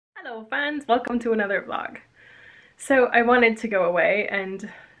Hello friends, welcome to another vlog. So I wanted to go away and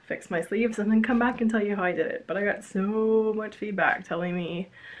fix my sleeves and then come back and tell you how I did it, but I got so much feedback telling me,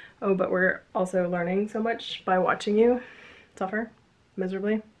 oh, but we're also learning so much by watching you suffer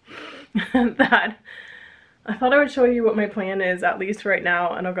miserably that I thought I would show you what my plan is, at least right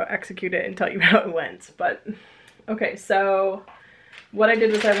now, and I'll go execute it and tell you how it went. But okay, so what I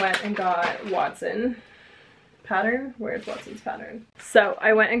did was I went and got Watson pattern. Where's Watson's pattern? So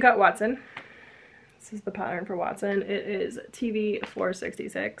I went and got Watson. This is the pattern for Watson. It is TV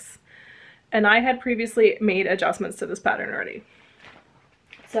 466, and I had previously made adjustments to this pattern already.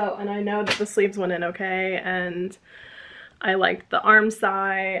 So, and I know that the sleeves went in okay, and I liked the arm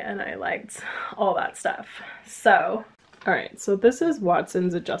side, and I liked all that stuff. So, all right, so this is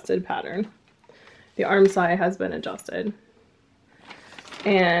Watson's adjusted pattern. The arm side has been adjusted,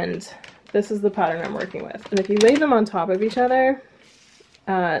 and this is the pattern I'm working with. And if you lay them on top of each other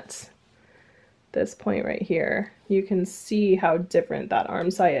at this point right here, you can see how different that arm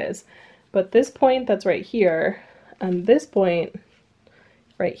side is. But this point that's right here and this point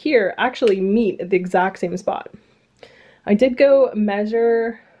right here actually meet at the exact same spot. I did go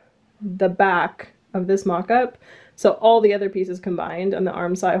measure the back of this mock-up, so all the other pieces combined and the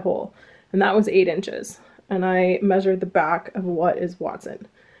arm side hole, and that was 8 inches. And I measured the back of what is Watson,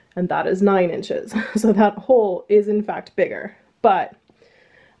 and that is 9 inches. So that hole is in fact bigger. But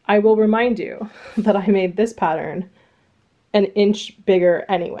I will remind you that I made this pattern an inch bigger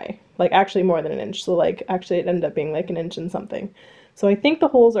anyway. Like actually more than an inch. So like actually it ended up being like an inch and something. So I think the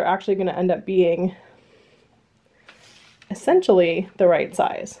holes are actually going to end up being essentially the right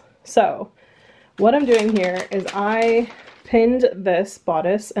size. So what I'm doing here is I pinned this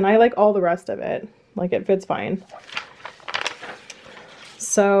bodice, and I like all the rest of it. Like it fits fine.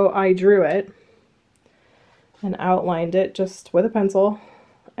 So I drew it and outlined it just with a pencil,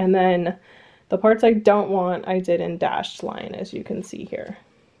 and then the parts I don't want I did in dashed line, as you can see here.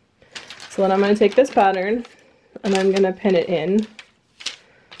 So then I'm going to take this pattern and I'm going to pin it in,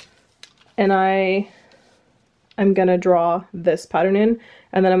 and I'm going to draw this pattern in,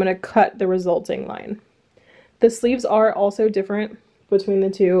 and then I'm going to cut the resulting line. The sleeves are also different between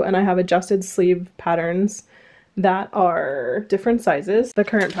the two, and I have adjusted sleeve patterns that are different sizes. The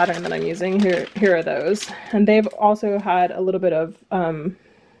current pattern that I'm using here are those, and they've also had a little bit of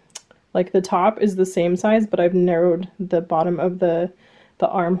like the top is the same size, but I've narrowed the bottom of the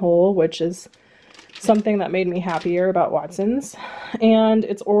armhole, which is something that made me happier about Watson's, and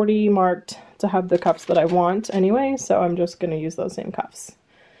it's already marked to have the cuffs that I want anyway, so I'm just going to use those same cuffs.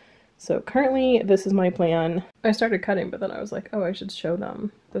 So currently this is my plan. I started cutting, but then I was like, oh, I should show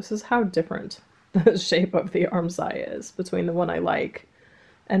them. This is how different the shape of the arm side is between the one I like.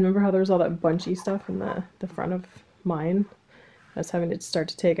 And remember how there's all that bunchy stuff in the front of mine I was having to start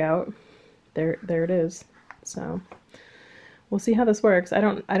to take out? There it is. So we'll see how this works. I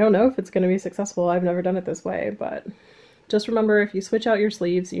don't know if it's going to be successful. I've never done it this way, but just remember, if you switch out your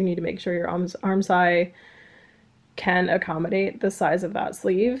sleeves, you need to make sure your arm side can accommodate the size of that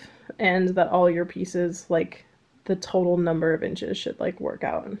sleeve, and that all your pieces, like the total number of inches, should like work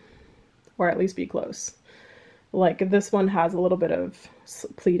out, or at least be close. Like this one has a little bit of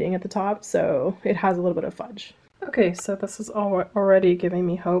pleating at the top, so it has a little bit of fudge. Okay, so this is already giving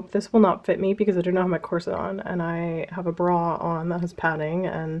me hope. This will not fit me because I do not have my corset on, and I have a bra on that has padding,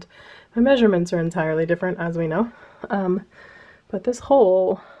 and my measurements are entirely different, as we know. But this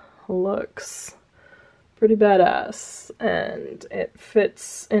hole looks pretty badass, and it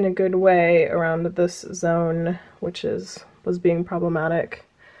fits in a good way around this zone, which was being problematic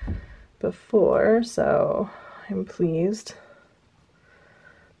before, so I'm pleased.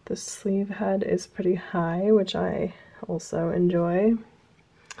 The sleeve head is pretty high, which I also enjoy.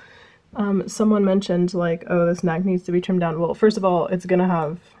 Someone mentioned like, oh, this neck needs to be trimmed down. Well, first of all, it's gonna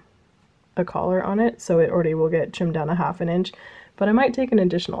have a collar on it, so it already will get trimmed down a ½ inch, but I might take an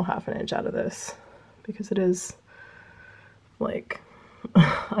additional ½ inch out of this because it is like,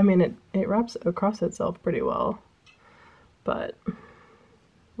 I mean, it wraps across itself pretty well, but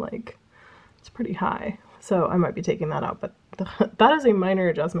like it's pretty high, so I might be taking that out. But that is a minor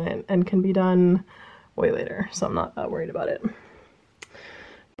adjustment and can be done way later, so I'm not that worried about it.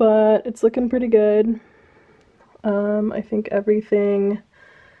 But it's looking pretty good. I think everything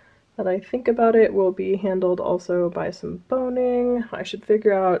that I think about it will be handled also by some boning. I should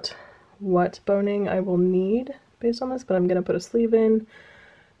figure out what boning I will need based on this, but I'm gonna put a sleeve in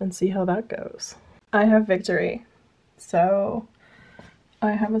and see how that goes. I have Victory, so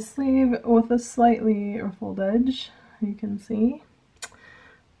I have a sleeve with a slightly ruffled edge, you can see,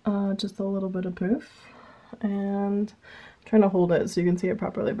 just a little bit of poof, and trying to hold it so you can see it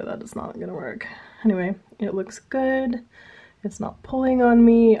properly, but that is not gonna work. Anyway, it looks good. It's not pulling on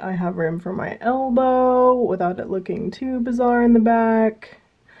me. I have room for my elbow without it looking too bizarre in the back.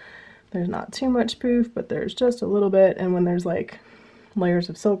 There's not too much poof, but there's just a little bit, and when there's like layers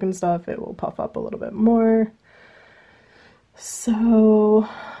of silk and stuff, it will puff up a little bit more. So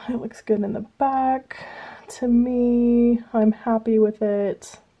it looks good in the back to me. I'm happy with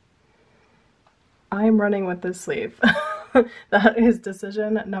it. I'm running with this sleeve. That is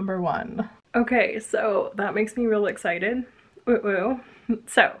decision number one. Okay, so that makes me real excited. Woo woo.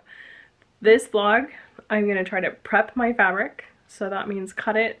 So this vlog, I'm gonna try to prep my fabric. So that means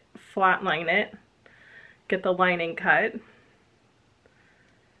cut it, flat line it, get the lining cut,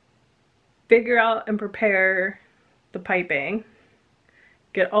 figure out and prepare the piping,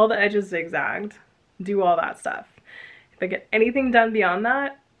 get all the edges zigzagged, do all that stuff. If I get anything done beyond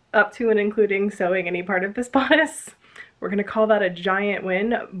that, up to and including sewing any part of this bodice, we're gonna call that a giant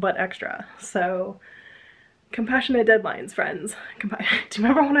win, but extra. So compassionate deadlines, friends. Do you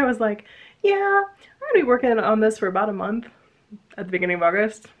remember when I was like, yeah, I'm gonna be working on this for about a month at the beginning of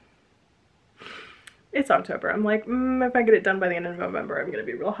August? It's October. I'm like, if I get it done by the end of November, I'm gonna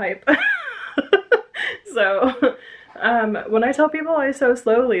be real hype. So when I tell people I sew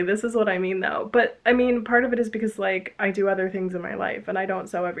slowly, this is what I mean though. But I mean, part of it is because like I do other things in my life and I don't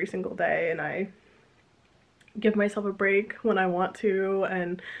sew every single day, and I give myself a break when I want to,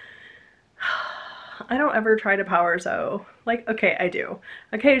 and I don't ever try to power sew. Like, okay, I do.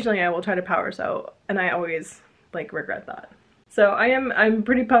 Occasionally I will try to power sew, and I always like regret that. So I'm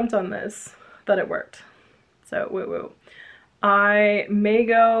pretty pumped on this, that it worked. So woo woo. I may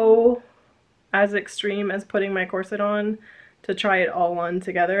go as extreme as putting my corset on to try it all on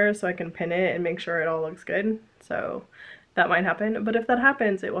together so I can pin it and make sure it all looks good. So that might happen, but if that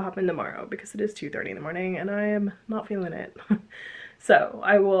happens, it will happen tomorrow because it is 2:30 in the morning and I am not feeling it. So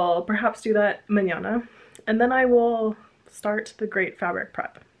I will perhaps do that mañana, and then I will start the great fabric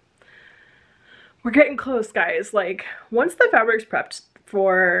prep. We're getting close, guys. Like, once the fabric's prepped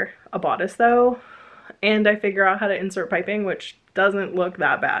for a bodice though, and I figure out how to insert piping, which doesn't look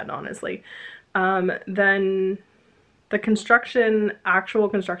that bad, honestly, then the actual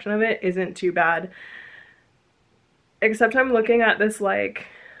construction of it isn't too bad. Except I'm looking at this like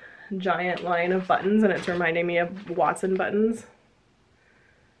giant line of buttons and it's reminding me of Watson buttons.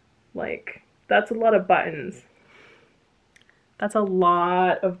 Like, that's a lot of buttons. That's a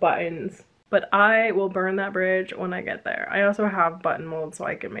lot of buttons. But I will burn that bridge when I get there. I also have button molds so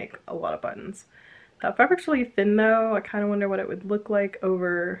I can make a lot of buttons. That fabric's really thin though. I kind of wonder what it would look like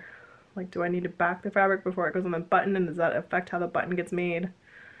over, like, do I need to back the fabric before it goes on the button, and does that affect how the button gets made?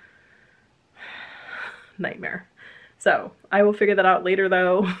 Nightmare. So I will figure that out later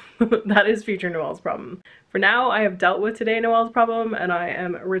though. That is future Noelle's problem. For now, I have dealt with today Noelle's problem and I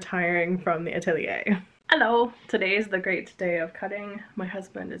am retiring from the atelier. Hello! Today is the great day of cutting. My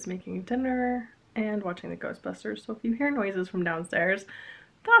husband is making dinner and watching the Ghostbusters, so if you hear noises from downstairs,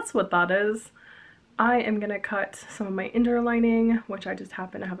 that's what that is. I am gonna cut some of my inner lining, which I just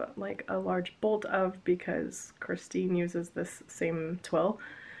happen to have a large bolt of because Christine uses this same twill.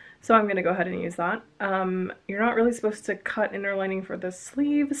 So I'm gonna go ahead and use that. You're not really supposed to cut inner lining for the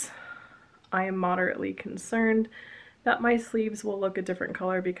sleeves. I am moderately concerned that my sleeves will look a different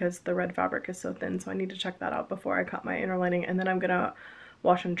color because the red fabric is so thin, so I need to check that out before I cut my inner lining, and then I'm gonna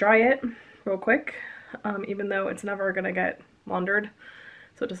wash and dry it real quick, even though it's never gonna get laundered,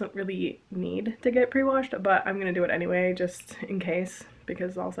 so it doesn't really need to get pre-washed, but I'm gonna do it anyway just in case,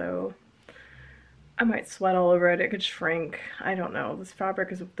 because also I might sweat all over it. It could shrink. I don't know. This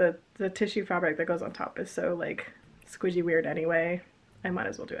fabric is the tissue fabric that goes on top is so like squidgy weird anyway. I might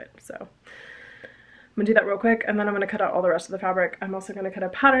as well do it. So I'm gonna do that real quick, and then I'm gonna cut out all the rest of the fabric. I'm also gonna cut a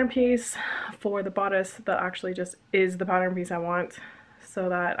pattern piece for the bodice that actually just is the pattern piece I want, so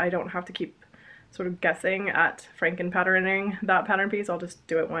that I don't have to keep sort of guessing at franken patterning that pattern piece. I'll just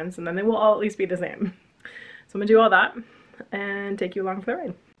do it once and then they will all at least be the same. So I'm gonna do all that and take you along for the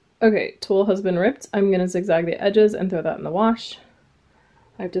ride. Okay, tulle has been ripped. I'm gonna zigzag the edges and throw that in the wash.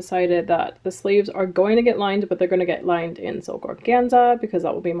 I've decided that the sleeves are going to get lined, but they're going to get lined in silk organza because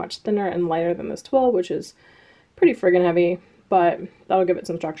that will be much thinner and lighter than this twill, which is pretty friggin' heavy, but that'll give it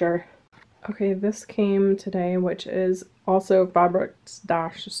some structure. Okay, this came today, which is also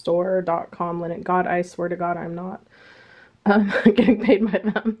fabrics-store.com linen. God, I swear to God, I'm not getting paid by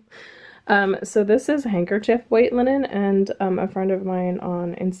them. So this is handkerchief weight linen, and a friend of mine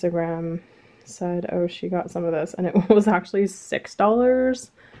on Instagram said, oh, she got some of this, and it was actually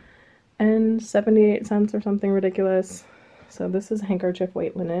 $6.78 or something ridiculous. So this is handkerchief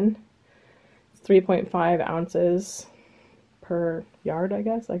weight linen. It's 3.5 ounces per yard, I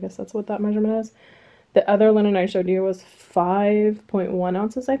guess. I guess that's what that measurement is. The other linen I showed you was 5.1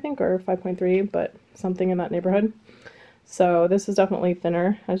 ounces, I think, or 5.3, but something in that neighborhood. So this is definitely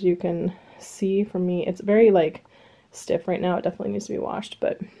thinner, as you can see from me. It's very like stiff right now. It definitely needs to be washed,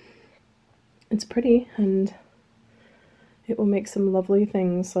 but it's pretty and it will make some lovely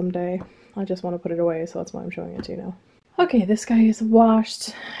things someday. I just want to put it away, so that's why I'm showing it to you now. Okay, this guy is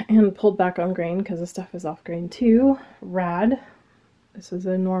washed and pulled back on grain because the stuff is off grain too. Rad. This is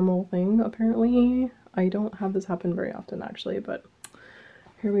a normal thing, apparently. I don't have this happen very often, actually, but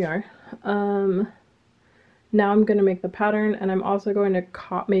here we are. Now I'm going to make the pattern, and I'm also going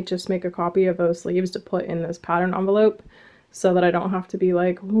to just make a copy of those sleeves to put in this pattern envelope so that I don't have to be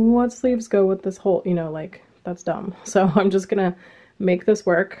like, what sleeves go with this whole, you know, like, that's dumb. So I'm just going to make this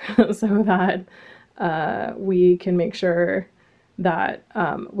work so that we can make sure that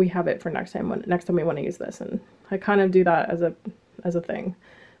we have it for next time we want to use this. And I kind of do that as a thing.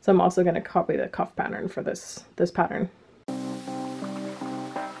 So I'm also going to copy the cuff pattern for this pattern.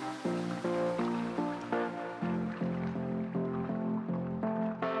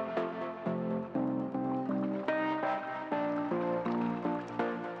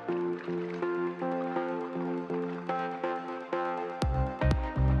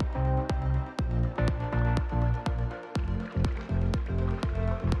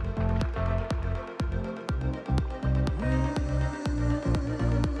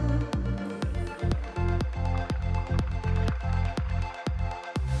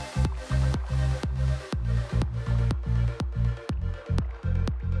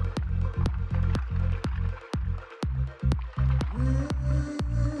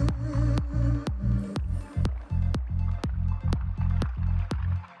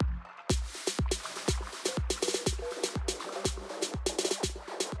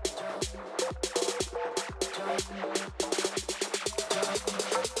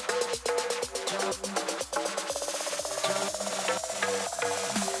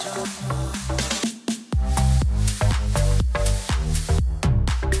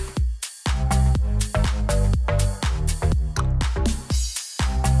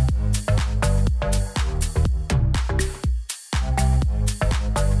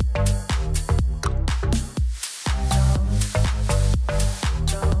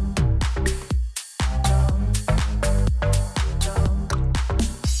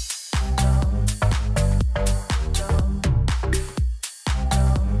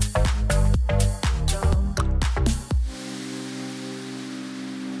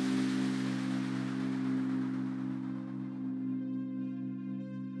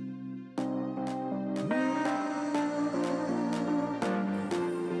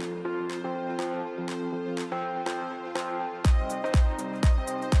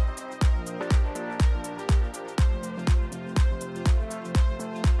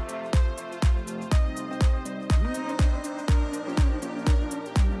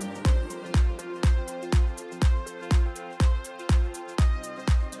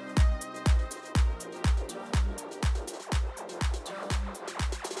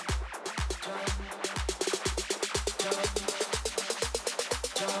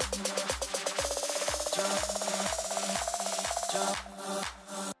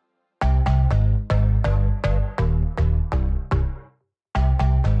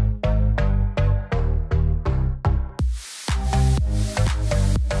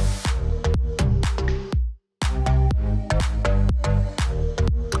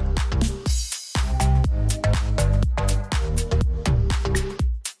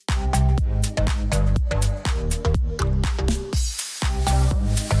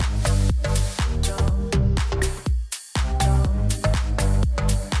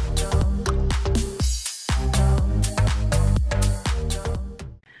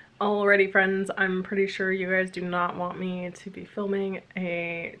 Alrighty friends, I'm pretty sure you guys do not want me to be filming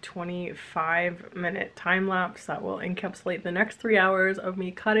a 25-minute time lapse that will encapsulate the next 3 hours of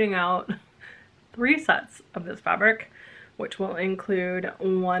me cutting out 3 sets of this fabric, which will include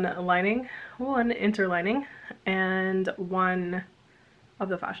 1 lining, 1 interlining, and 1 of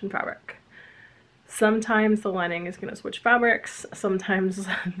the fashion fabric. Sometimes the lining is going to switch fabrics, sometimes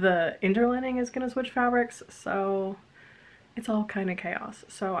the interlining is going to switch fabrics, so it's all kind of chaos.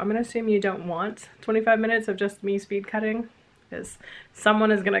 So I'm going to assume you don't want 25 minutes of just me speed cutting, because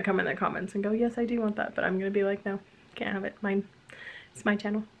someone is going to come in the comments and go, yes, I do want that, but I'm going to be like, no, can't have it. It's my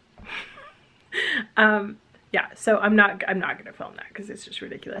channel. Yeah, so I'm not going to film that because it's just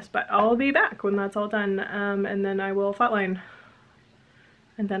ridiculous, but I'll be back when that's all done, and then I will flatline,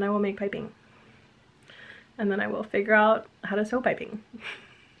 and then I will make piping, and then I will figure out how to sew piping.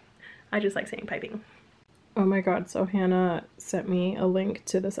 I just like saying piping. Oh my god, so Hannah sent me a link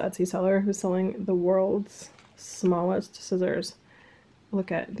to this Etsy seller who's selling the world's smallest scissors.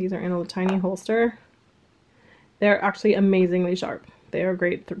 Look at, these are in a tiny holster. They're actually amazingly sharp. They are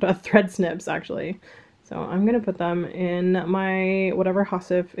great thread snips, actually. So I'm gonna put them in my whatever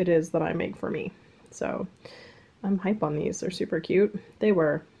hossif it is that I make for me. So I'm hype on these. They're super cute. They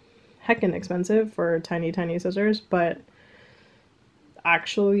were heckin' expensive for tiny, tiny scissors, but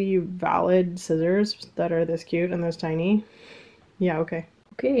actually valid scissors that are this cute and this tiny. Yeah, okay.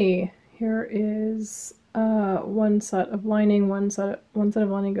 Okay, here is one set of lining, one set of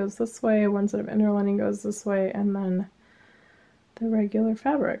lining goes this way, one set of inner lining goes this way, and then the regular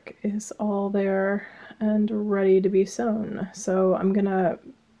fabric is all there and ready to be sewn. So I'm gonna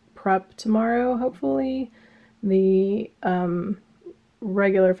prep tomorrow, hopefully, the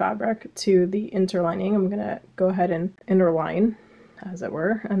regular fabric to the interlining. I'm gonna go ahead and interline, as it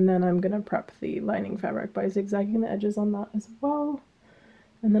were, and then I'm gonna prep the lining fabric by zigzagging the edges on that as well.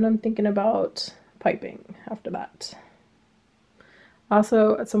 And then I'm thinking about piping after that.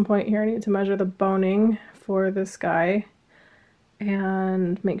 Also, at some point here, I need to measure the boning for this guy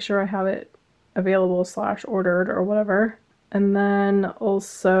and make sure I have it available / ordered or whatever. And then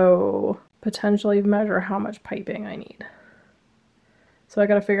also potentially measure how much piping I need. So I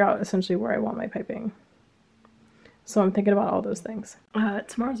gotta figure out essentially where I want my piping. So I'm thinking about all those things.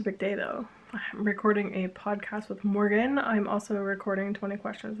 Tomorrow's a big day though. I'm recording a podcast with Morgan. I'm also recording 20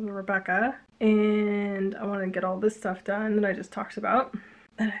 questions with Rebecca. And I want to get all this stuff done that I just talked about.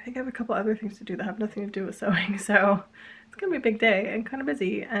 And I think I have a couple other things to do that have nothing to do with sewing. So it's gonna be a big day and kind of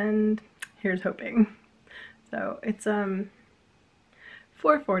busy. And here's hoping. So it's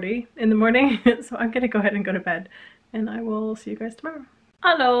 4:40 in the morning. So I'm gonna go ahead and go to bed. And I will see you guys tomorrow.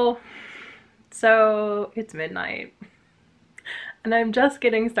 Hello! So it's midnight. And I'm just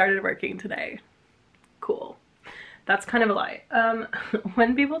getting started working today. Cool. That's kind of a lie.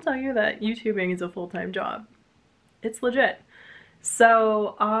 When people tell you that YouTubing is a full-time job, it's legit.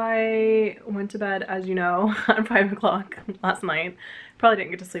 So I went to bed, as you know, at 5 o'clock last night. Probably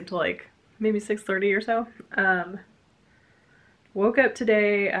didn't get to sleep till like maybe 6:30 or so. Woke up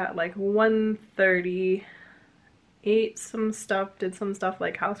today at like 1:30, ate some stuff, did some stuff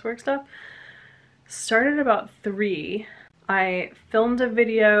like housework stuff. Started about 3. I filmed a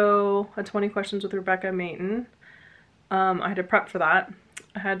video, a 20 questions with Rebecca Mayton. I had to prep for that.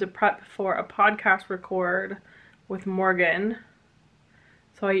 I had to prep for a podcast record with Morgan.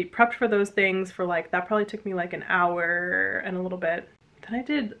 So I prepped for those things for like, that probably took me like an hour and a little bit. Then I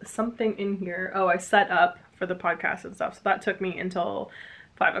did something in here. Oh, I set up for the podcast and stuff. So that took me until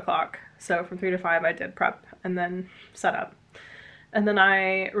 5 o'clock. So from 3 to 5 I did prep and then set up. And then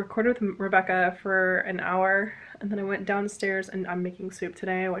I recorded with Rebecca for an hour, and then I went downstairs and I'm making soup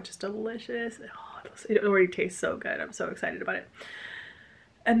today, which is delicious. Oh, it already tastes so good. I'm so excited about it.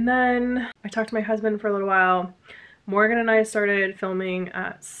 And then I talked to my husband for a little while. Morgan and I started filming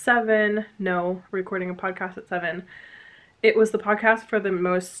at 7. No, recording a podcast at 7. It was the podcast for the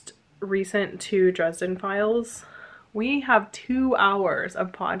most recent 2 Dresden files. We have 2 hours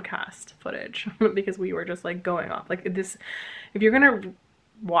of podcast footage because we were just like going off. Like this, if you're gonna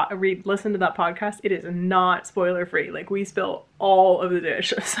listen to that podcast, it is not spoiler free. Like we spill all of the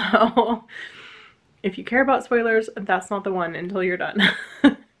dish. So if you care about spoilers, that's not the one until you're done.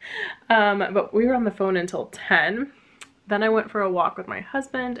 But we were on the phone until 10. Then I went for a walk with my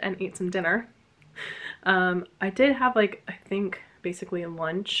husband and ate some dinner. I did have like, I think basically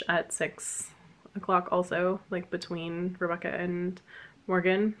lunch at 6 o'clock also, like between Rebecca and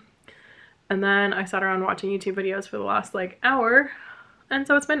Morgan. And then I sat around watching YouTube videos for the last like hour, and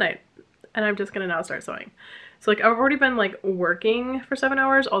so it's midnight and I'm just gonna now start sewing. So like I've already been like working for 7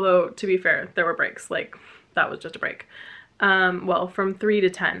 hours, although to be fair, there were breaks, like that was just a break. Well, from 3 to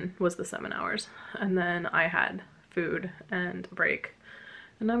 10 was the 7 hours, and then I had food and a break,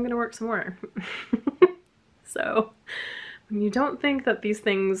 and I'm gonna work some more. So you don't think that these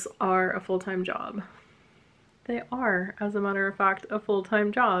things are a full-time job. They are, as a matter of fact, a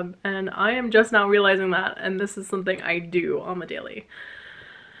full-time job, and I am just now realizing that, and this is something I do on the daily.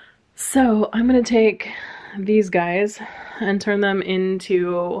 So I'm gonna take these guys and turn them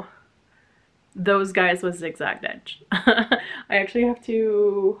into those guys with zigzagged edge. I actually have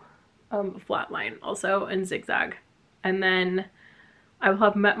to flatline also and zigzag, and then I will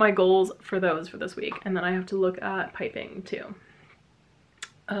have met my goals for those for this week, and then I have to look at piping too.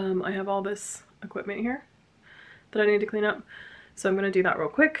 I have all this equipment here that I need to clean up, so I'm gonna do that real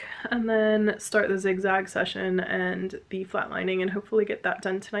quick and then start the zigzag session and the flatlining and hopefully get that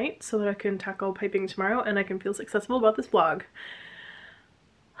done tonight so that I can tackle piping tomorrow and I can feel successful about this vlog.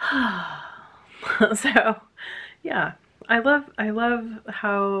 So Yeah, I love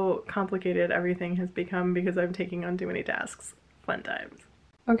how complicated everything has become because I'm taking on too many tasks. Fun times.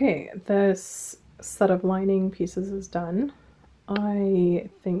 Okay, this set of lining pieces is done. I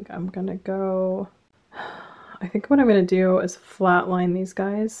think I'm gonna go, I think what I'm gonna do is flat line these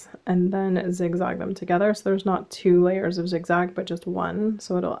guys and then zigzag them together so there's not 2 layers of zigzag but just one,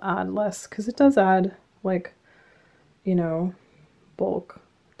 so it'll add less, because it does add, like, you know, bulk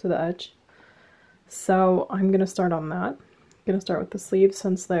to the edge. So I'm gonna start on that. I'm gonna start with the sleeves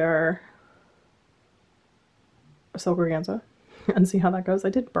since they're silk organza and see how that goes. I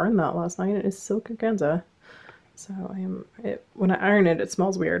did burn that last night. It is silk organza. So when I iron it, it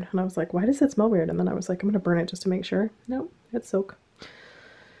smells weird. And I was like, why does it smell weird? And then I was like, I'm gonna burn it just to make sure. Nope, it's silk.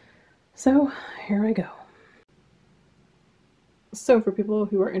 So here I go. So for people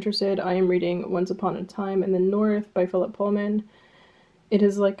who are interested, I am reading Once Upon a Time in the North by Philip Pullman. It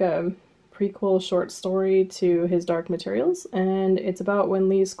is like a prequel short story to his Dark Materials, and it's about when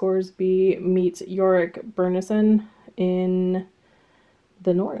Lee Scoresby meets Yorick Burnison in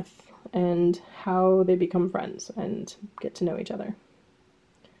the North and how they become friends and get to know each other.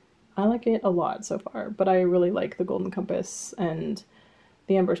 I like it a lot so far, but I really like The Golden Compass and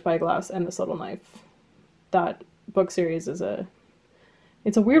The Amber Spyglass and The Subtle Knife. That book series is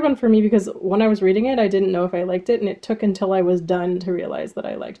it's a weird one for me because when I was reading it, I didn't know if I liked it, and it took until I was done to realize that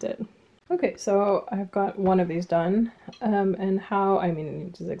I liked it. Okay, so I've got one of these done, and how, I mean, I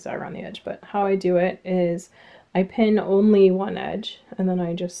need to zigzag around the edge, but how I do it is I pin only one edge, and then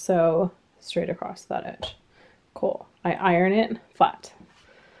I just sew straight across that edge. Cool. I iron it flat.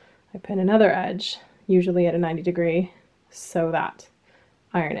 I pin another edge, usually at a 90-degree, sew that,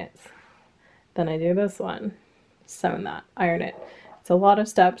 iron it. Then I do this one, sew that, iron it. It's a lot of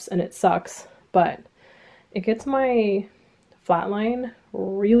steps and it sucks, but it gets my flat line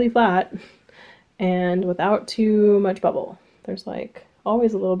really flat and without too much bubble. There's like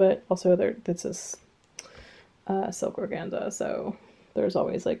always a little bit. Also, this is silk organza, so there's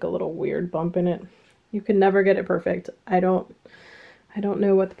always like a little weird bump in it. You can never get it perfect. I don't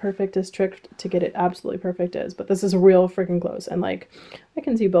know what the perfectest trick to get it absolutely perfect is, but this is real freaking close. And like, I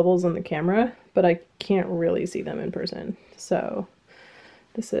can see bubbles on the camera, but I can't really see them in person. So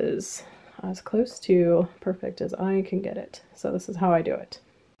this is as close to perfect as I can get it. So this is how I do it.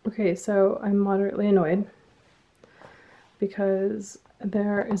 Okay, so I'm moderately annoyed because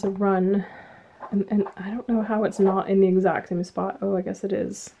there is a run, and I don't know how it's not in the exact same spot. Oh, I guess it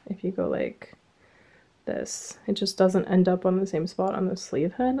is. If you go like this, it just doesn't end up on the same spot on the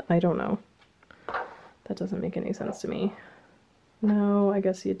sleeve head. I don't know. That doesn't make any sense to me. No, I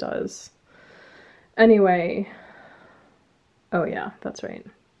guess it does. Anyway, oh yeah, that's right.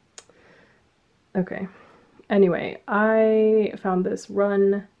 Okay. Anyway, I found this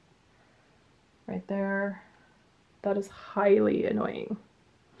run right there. That is highly annoying.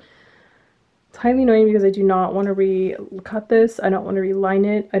 It's highly annoying because I do not want to recut this. I don't want to reline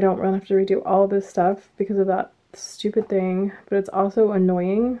it. I don't want to have to redo all this stuff because of that stupid thing. But it's also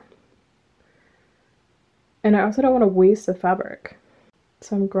annoying. And I also don't want to waste the fabric.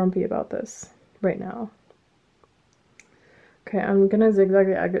 So I'm grumpy about this right now. Okay, I'm gonna zigzag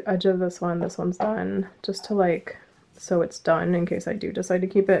the edge of this one. This one's done, just to like, so it's done in case I do decide to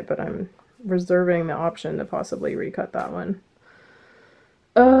keep it, but I'm reserving the option to possibly recut that one.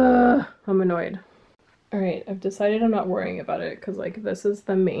 I'm annoyed. Alright, I've decided I'm not worrying about it, because like, this is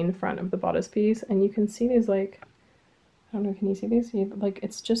the main front of the bodice piece, and you can see these like, I don't know, can you see these? Like,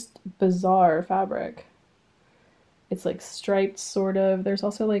 it's just bizarre fabric. It's like striped, sort of. There's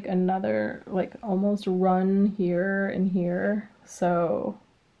also like another, like almost run here and here. So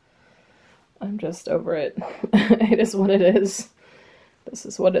I'm just over it. It is what it is. This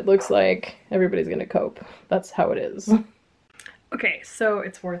is what it looks like. Everybody's gonna cope. That's how it is. Okay, so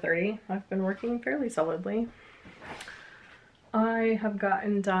it's 4:30. I've been working fairly solidly. I have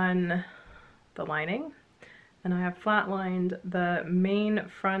gotten done the lining, and I have flatlined the main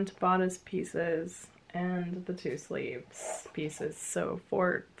front bodice pieces and the 2 sleeves pieces, so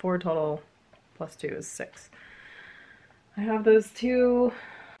four total plus 2 is 6. I have those 2,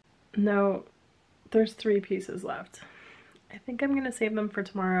 no, there's 3 pieces left. I think I'm gonna save them for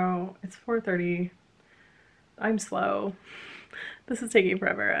tomorrow. It's 4:30. I'm slow. This is taking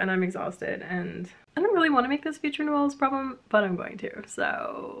forever and I'm exhausted, and I don't really want to make this future Noelle's problem, but I'm going to,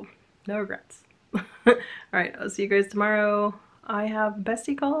 so no regrets. Alright, I'll see you guys tomorrow. I have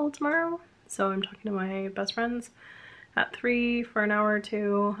bestie call tomorrow. So I'm talking to my best friends at 3 for an hour or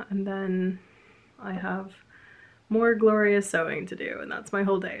 2, and then I have more glorious sewing to do, and that's my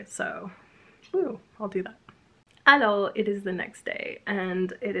whole day, so woo, I'll do that. Hello, it is the next day,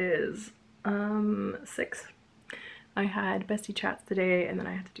 and it is 6. I had bestie chats today, and then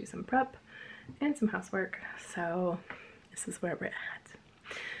I had to do some prep and some housework, so this is where we're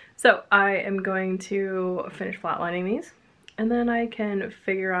at. So I am going to finish flatlining these, and then I can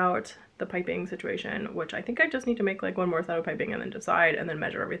figure out the piping situation, which I think I just need to make like one more set of piping and then decide and then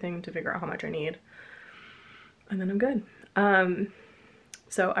measure everything to figure out how much I need, and then I'm good.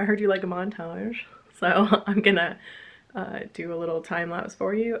 So I heard you like a montage, so I'm gonna do a little time lapse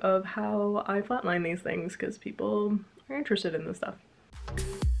for you of how I flatline these things, because people are interested in this stuff.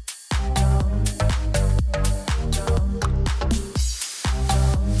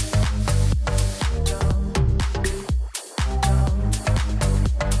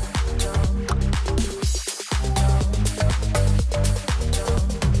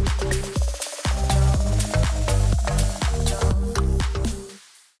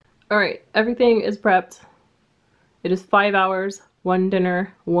 Alright, everything is prepped. It is 5 hours, 1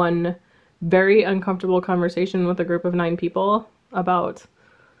 dinner, 1 very uncomfortable conversation with a group of 9 people about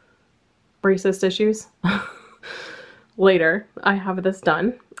racist issues. Later, I have this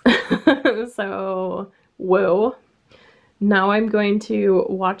done. So, whoa. Now I'm going to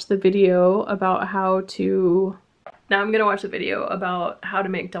watch the video about how to... Now I'm going to watch the video about how to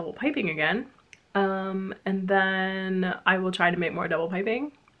make double piping again. And then I will try to make more double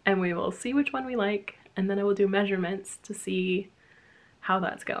piping, and we will see which one we like, and then I will do measurements to see how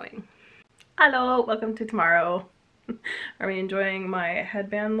that's going. Hello, welcome to tomorrow. Are we enjoying my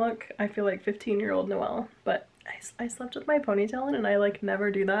headband look? I feel like 15-year-old Noelle, but I slept with my ponytail in and I like never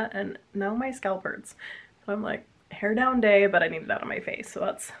do that, and now my scalp hurts. So I'm like, hair down day, but I need it out of my face. So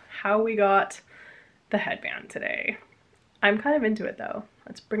that's how we got the headband today. I'm kind of into it though.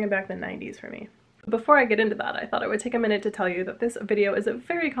 Let's bring it back the 90s for me. Before I get into that, I thought I would take a minute to tell you that this video is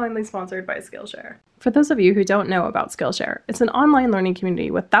very kindly sponsored by Skillshare. For those of you who don't know about Skillshare, it's an online learning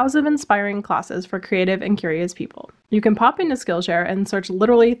community with thousands of inspiring classes for creative and curious people. You can pop into Skillshare and search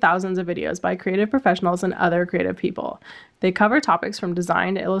literally thousands of videos by creative professionals and other creative people. They cover topics from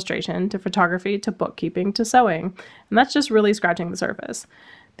design to illustration to photography to bookkeeping to sewing, and that's just really scratching the surface.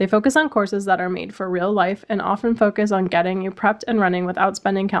 They focus on courses that are made for real life and often focus on getting you prepped and running without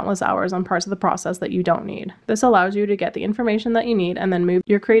spending countless hours on parts of the process that you don't need. This allows you to get the information that you need and then move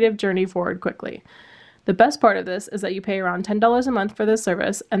your creative journey forward quickly. The best part of this is that you pay around $10 a month for this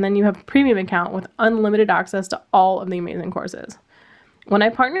service, and then you have a premium account with unlimited access to all of the amazing courses. When I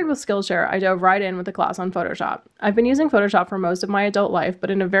partnered with Skillshare, I dove right in with a class on Photoshop. I've been using Photoshop for most of my adult life, but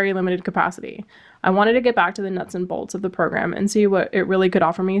in a very limited capacity. I wanted to get back to the nuts and bolts of the program and see what it really could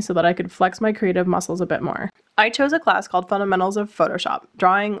offer me so that I could flex my creative muscles a bit more. I chose a class called Fundamentals of Photoshop,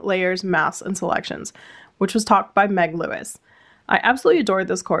 Drawing, Layers, Masks, and Selections, which was taught by Meg Lewis. I absolutely adored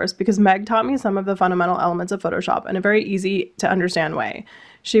this course because Meg taught me some of the fundamental elements of Photoshop in a very easy to understand way.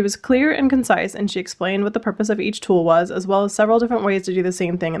 She was clear and concise, and she explained what the purpose of each tool was, as well as several different ways to do the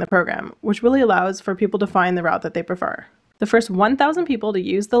same thing in the program, which really allows for people to find the route that they prefer. The first 1,000 people to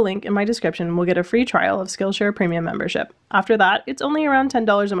use the link in my description will get a free trial of Skillshare Premium membership. After that, it's only around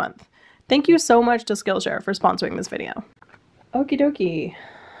 $10 a month. Thank you so much to Skillshare for sponsoring this video. Okie dokie.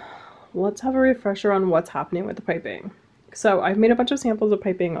 Let's have a refresher on what's happening with the piping. So I've made a bunch of samples of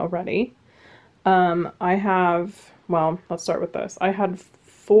piping already. Let's start with this. I had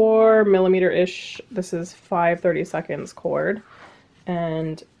 4mm-ish, this is 5/32 cord,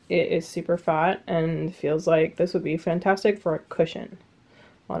 and it is super fat and feels like this would be fantastic for a cushion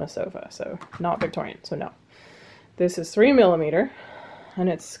on a sofa. So not Victorian, so no. This is 3mm, and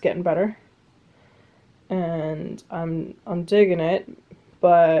it's getting better, and I'm digging it,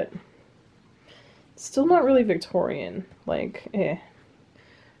 but still not really Victorian. Like,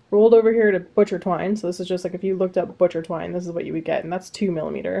 rolled over here to butcher twine, so this is just like if you looked up butcher twine, this is what you would get, and that's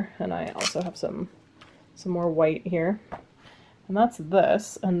 2mm, and I also have some more white here, and that's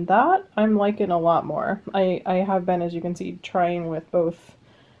this, and that I'm liking a lot more. I have been, as you can see, trying with both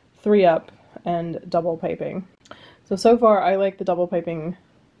 3-up and double piping. So far I like the double piping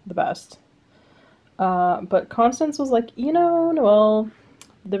the best, but Constance was like, you know, Noelle,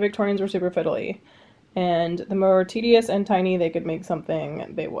 the Victorians were super fiddly, and the more tedious and tiny they could make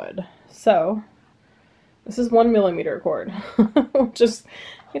something, they would. So this is 1mm cord, which is,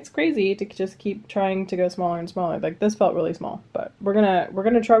 it's crazy to just keep trying to go smaller and smaller. Like, this felt really small, but we're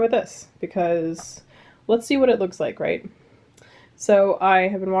gonna try with this, because let's see what it looks like, right? So I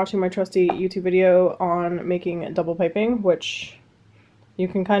have been watching my trusty YouTube video on making double piping, which you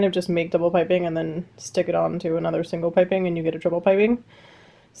can kind of just make double piping and then stick it on to another single piping and you get a triple piping.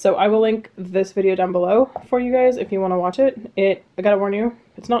 So I will link this video down below for you guys if you want to watch it. I gotta warn you,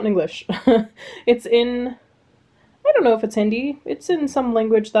 it's not in English. It's in, I don't know if it's Hindi. It's in some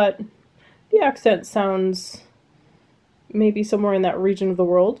language that the accent sounds maybe somewhere in that region of the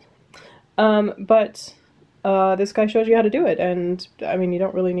world. But this guy shows you how to do it, and I mean, you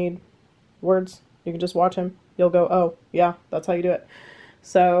don't really need words. You can just watch him. You'll go, oh, yeah, that's how you do it.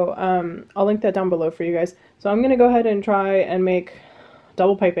 So I'll link that down below for you guys. So I'm going to go ahead and try and make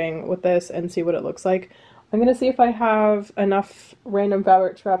double piping with this and see what it looks like. I'm going to see if I have enough random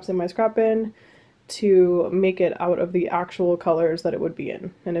fabric scraps in my scrap bin to make it out of the actual colors that it would be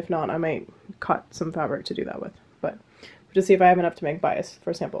in. And if not, I might cut some fabric to do that with. But just see if I have enough to make bias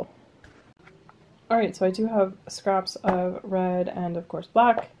for sample. Alright, so I do have scraps of red and of course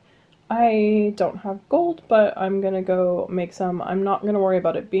black. I don't have gold, but I'm gonna go make some. I'm not gonna worry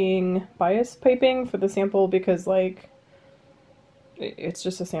about it being bias piping for the sample because, like, it's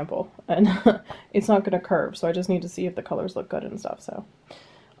just a sample and it's not gonna curve, so I just need to see if the colors look good and stuff, so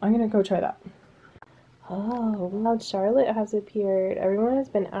I'm gonna go try that. Oh, wow, Charlotte has appeared. Everyone has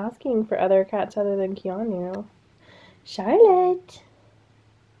been asking for other cats other than Keanu. Charlotte!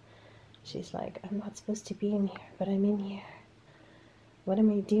 She's like, I'm not supposed to be in here, but I'm in here. What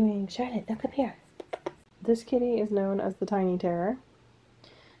am I doing? Charlotte, look up here. This kitty is known as the Tiny Terror.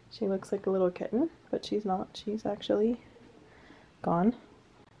 She looks like a little kitten, but she's not. She's actually gone.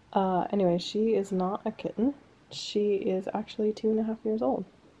 Anyway, she is not a kitten. She is actually 2.5 years old.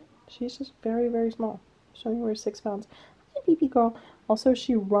 She's just very, very small. She only weighs 6 pounds. Hi, baby girl. Also,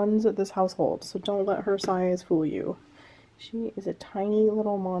 she runs this household, so don't let her size fool you. She is a tiny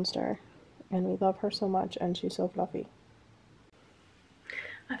little monster, and we love her so much, and she's so fluffy.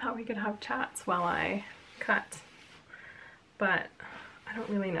 I thought we could have chats while I cut, but I don't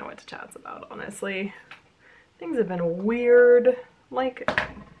really know what to chat about, honestly. Things have been weird, like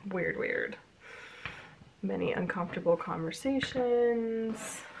weird. Many uncomfortable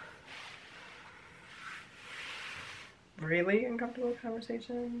conversations. Really uncomfortable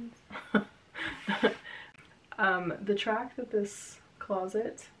conversations. The track that this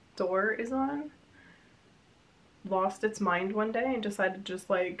closet door is on lost its mind one day and decided to just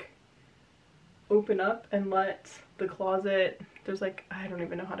like open up and let the closet, there's like, I don't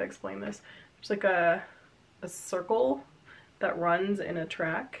even know how to explain this, there's like a circle that runs in a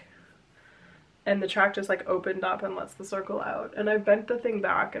track, and the track just like opened up and lets the circle out, and I bent the thing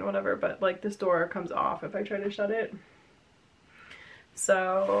back and whatever, but like this door comes off if I try to shut it.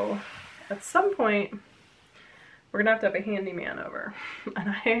 So at some point we're gonna have to have a handyman over.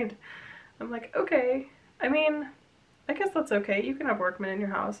 And I'm like, okay, I mean, I guess that's okay. You can have workmen in your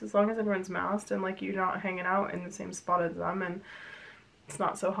house as long as everyone's masked and like you're not hanging out in the same spot as them and it's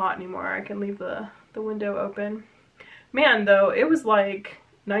not so hot anymore. I can leave the window open. Man, though, it was like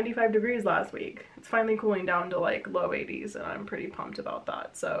 95 degrees last week. It's finally cooling down to like low 80s and I'm pretty pumped about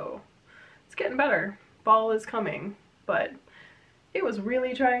that. So it's getting better. Fall is coming, but it was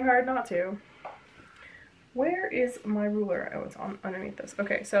really trying hard not to. Where is my ruler? Oh, it's on underneath this.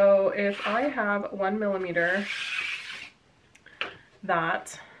 Okay, so if I have 1 millimeter,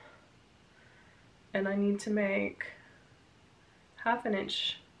 that, and I need to make 1/2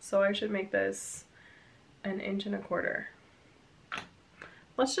 inch, so I should make this 1 1/4 inches.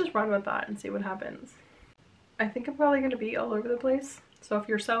 Let's just run with that and see what happens. I think I'm probably going to be all over the place, so if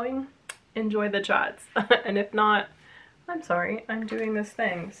you're sewing, enjoy the chats. And if not, I'm sorry, I'm doing this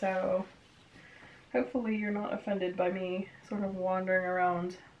thing, so hopefully you're not offended by me sort of wandering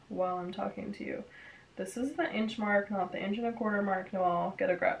around while I'm talking to you. This is the inch mark, not the 1 1/4 mark. Noelle, get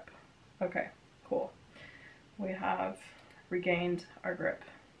a grip. Okay, cool. We have regained our grip.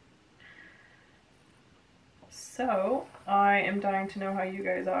 So, I am dying to know how you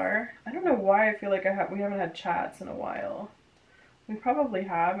guys are. I don't know why I feel like we haven't had chats in a while. We probably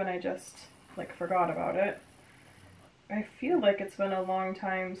have, and I just, like, forgot about it. I feel like it's been a long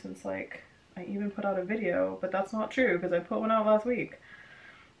time since, like, I even put out a video, but that's not true because I put one out last week.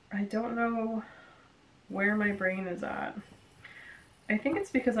 I don't know where my brain is at. I think it's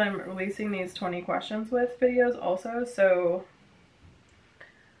because I'm releasing these 20 questions with videos also, so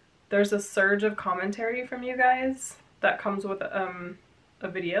there's a surge of commentary from you guys that comes with a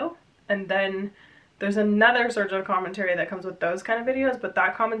video, and then there's another surge of commentary that comes with those kind of videos, but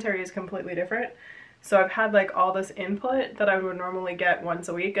that commentary is completely different. So I've had like all this input that I would normally get once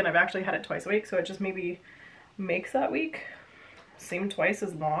a week, and I've actually had it twice a week, so it just maybe makes that week seem twice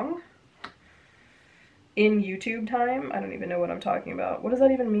as long in YouTube time. I don't even know what I'm talking about. What does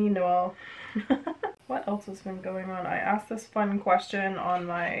that even mean, Noelle? What else has been going on? I asked this fun question on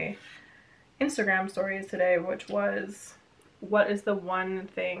my Instagram stories today, which was, what is the one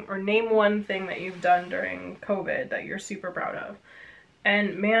thing, or name one thing that you've done during COVID that you're super proud of?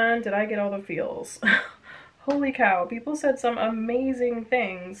 And man, did I get all the feels. Holy cow, people said some amazing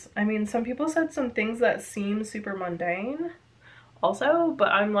things. I mean, some people said some things that seem super mundane also, but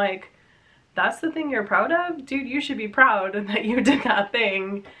I'm like, that's the thing you're proud of? Dude, you should be proud that you did that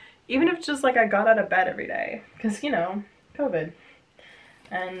thing. Even if it's just like I got out of bed every day. Because, you know, COVID.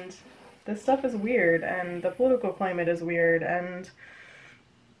 And this stuff is weird, and the political climate is weird, and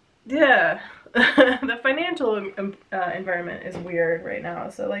yeah, the financial environment is weird right now.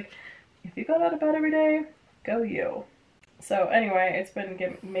 So, like, if you got out of bed every day, go you. So anyway, it's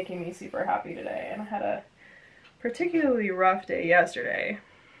been making me super happy today, and I had a particularly rough day yesterday.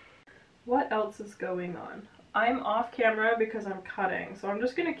 What else is going on? I'm off camera because I'm cutting, so I'm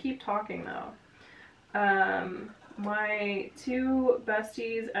just gonna keep talking though. My two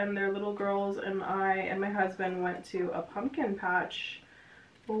besties and their little girls and I and my husband went to a pumpkin patch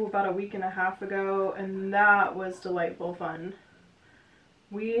about a week and a half ago, and that was delightful fun.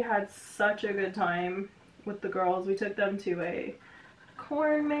 We had such a good time with the girls. We took them to a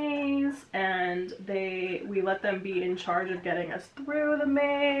corn maze, and we let them be in charge of getting us through the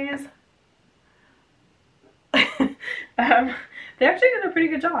maze. They actually did a pretty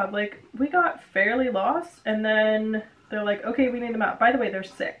good job. Like, we got fairly lost, and then they're like, okay, we need the map. By the way,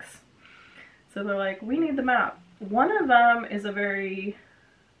 there's 6. So they're like, we need the map. One of them is a very...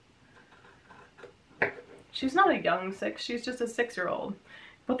 She's not a young 6, she's just a 6-year-old.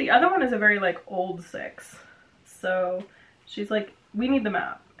 But the other one is a very, like, old 6. So she's like, we need the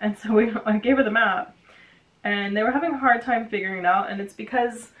map. And so I gave her the map, and they were having a hard time figuring it out, and it's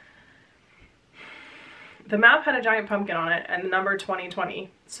because the map had a giant pumpkin on it and the number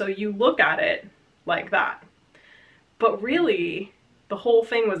 2020. So you look at it like that. But really, the whole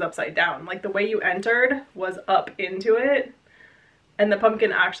thing was upside down. Like, the way you entered was up into it, and the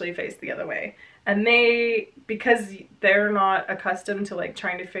pumpkin actually faced the other way. And because they're not accustomed to, like,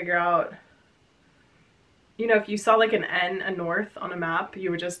 trying to figure out, you know, if you saw like an N, a north on a map, you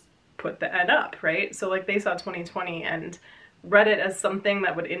would just put the N up, right? So like, they saw 2020 and read it as something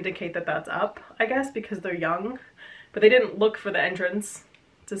that would indicate that that's up, I guess, because they're young. But they didn't look for the entrance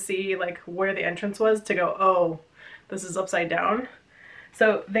to see like where the entrance was to go, oh, this is upside down.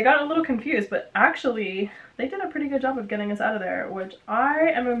 So they got a little confused, but actually they did a pretty good job of getting us out of there, which I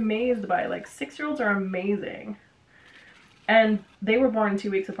am amazed by. Like, 6-year-olds are amazing. And they were born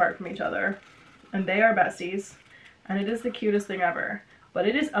 2 weeks apart from each other, and they are besties, and it is the cutest thing ever. But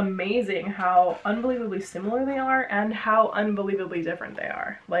it is amazing how unbelievably similar they are and how unbelievably different they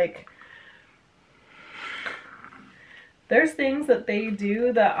are. Like, there's things that they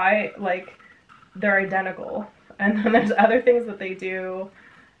do that they're identical. And then there's other things that they do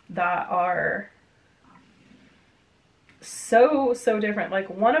that are so different. Like,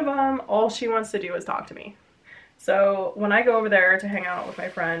 one of them, all she wants to do is talk to me. So when I go over there to hang out with my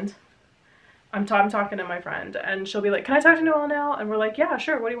friend, I'm talking to my friend, and she'll be like, can I talk to Noelle now? And we're like, yeah,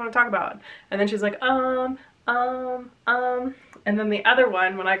 sure, what do you want to talk about? And then she's like, and then the other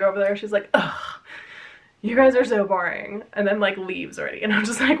one, when I go over there, she's like, ugh, you guys are so boring, and then like leaves already. And I'm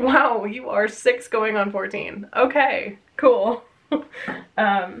just like, wow, you are 6 going on 14. Okay, cool.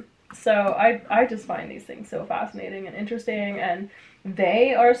 So I just find these things so fascinating and interesting, and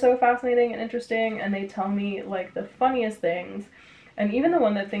they are so fascinating and interesting, and they tell me like the funniest things. And even the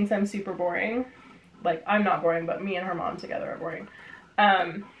one that thinks I'm super boring, like, I'm not boring, but me and her mom together are boring.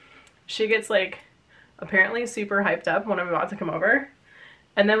 She gets like apparently super hyped up when I'm about to come over.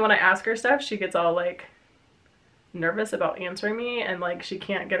 And then when I ask her stuff, she gets all like nervous about answering me, and like she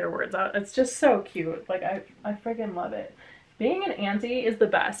can't get her words out. It's just so cute. Like, I freaking love it. Being an auntie is the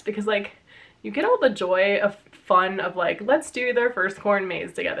best because like you get all the joy of fun of like, let's do their first corn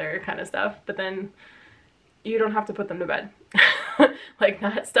maze together kind of stuff, but then you don't have to put them to bed. Like,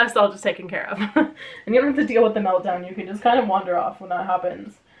 that stuff's all just taken care of. And you don't have to deal with the meltdown. You can just kind of wander off when that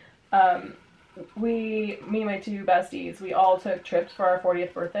happens. Me and my two besties, we all took trips for our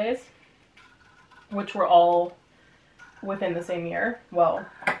 40th birthdays, which were all within the same year. Well,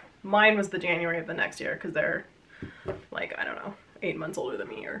 mine was the January of the next year because they're like, I don't know, 8 months older than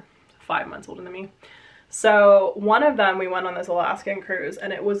me or 5 months older than me. So one of them, we went on this Alaskan cruise,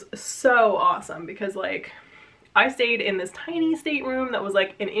 and it was so awesome because like I stayed in this tiny stateroom that was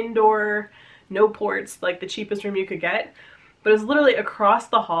like an indoor, no ports, like the cheapest room you could get. But it was literally across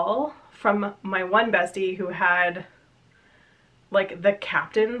the hall from my one bestie who had like the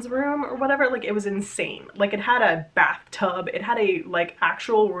captain's room or whatever. Like, it was insane. Like, it had a bathtub. It had a like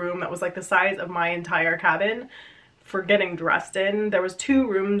actual room that was like the size of my entire cabin for getting dressed in. There was 2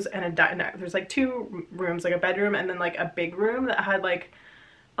 rooms and there's like 2 rooms, like a bedroom and then like a big room that had like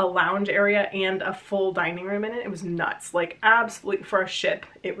a lounge area and a full dining room in it. It was nuts. Like, absolutely, for a ship,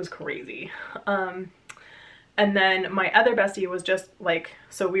 it was crazy. And then my other bestie was just like,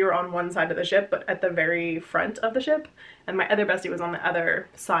 so we were on one side of the ship, but at the very front of the ship, and my other bestie was on the other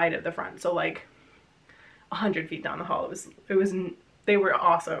side of the front, so like 100 feet down the hall. They were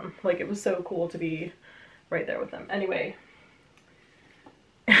awesome. Like, it was so cool to be right there with them. Anyway,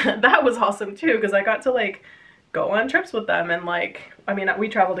 that was awesome too, because I got to like go on trips with them, and like, I mean, we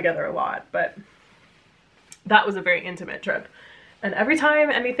travel together a lot, but that was a very intimate trip. And every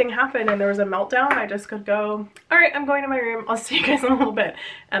time anything happened and there was a meltdown, I just could go, all right, I'm going to my room. I'll see you guys in a little bit.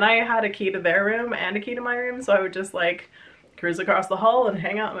 And I had a key to their room and a key to my room, so I would just like cruise across the hall and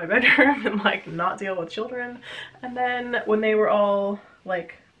hang out in my bedroom and like not deal with children. And then when they were all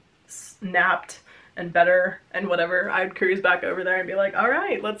like napped and better and whatever, I'd cruise back over there and be like, all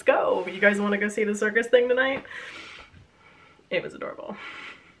right, let's go. You guys want to go see the circus thing tonight? It was adorable.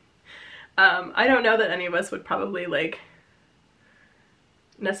 I don't know that any of us would probably like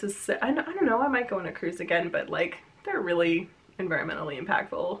I don't know, I might go on a cruise again, but like, they're really environmentally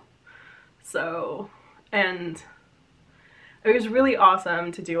impactful. So, and it was really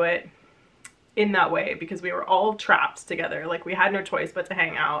awesome to do it in that way because we were all trapped together. Like, we had no choice but to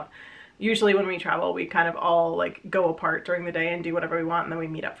hang out. Usually when we travel, we kind of all like go apart during the day and do whatever we want, and then we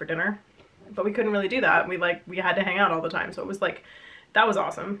meet up for dinner. But we couldn't really do that. We had to hang out all the time. So it was like, that was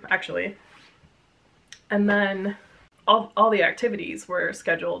awesome, actually. And then all the activities were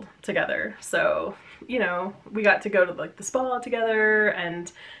scheduled together. So, you know, we got to go to like the spa together, and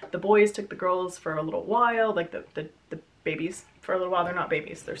the boys took the girls for a little while, like the babies for a little while. They're not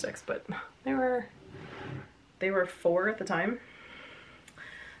babies, they're 6, but they were 4 at the time.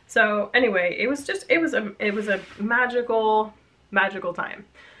 So anyway, it was a magical time.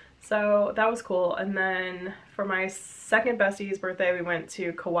 So that was cool. And then for my second bestie's birthday, we went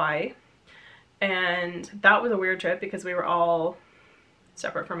to Kauai. And that was a weird trip because we were all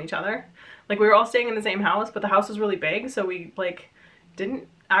separate from each other. Like, we were all staying in the same house, but the house was really big, so we like didn't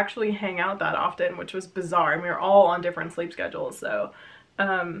actually hang out that often, which was bizarre. And we were all on different sleep schedules, so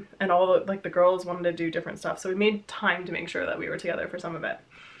and all the like the girls wanted to do different stuff, so we made time to make sure that we were together for some of it.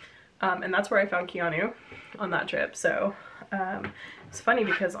 And that's where I found Keanu on that trip. So it's funny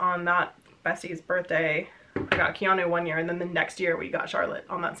because on that bestie's birthday, I got Keanu one year, and then the next year we got Charlotte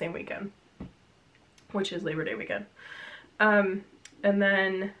on that same weekend, which is Labor Day weekend. And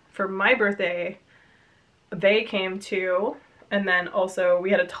then for my birthday, they came too, and then also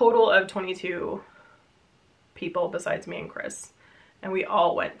we had a total of 22 people besides me and Chris, and we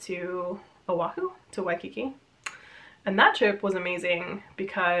all went to Oahu, to Waikiki. And that trip was amazing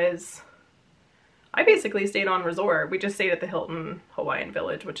because I basically stayed on resort. We just stayed at the Hilton Hawaiian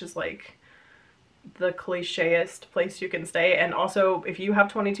Village, which is like the clichéest place you can stay, and also if you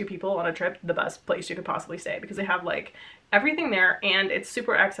have 22 people on a trip, the best place you could possibly stay, because they have like everything there, and it's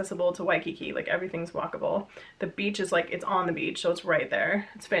super accessible to Waikiki. Like, everything's walkable. The beach is like, it's on the beach, so it's right there.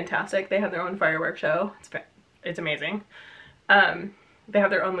 It's fantastic. They have their own fireworks show. It's amazing. They have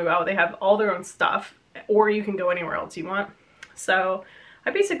their own luau. They have all their own stuff, or you can go anywhere else you want. So I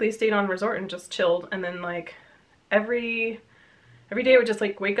basically stayed on resort and just chilled, and then like every day I would just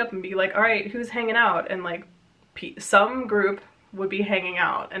like wake up and be like, all right, who's hanging out? And like some group would be hanging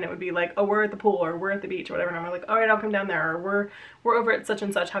out, and it would be like, oh, we're at the pool, or we're at the beach, or whatever. And I'm like, all right, I'll come down there, or we're over at such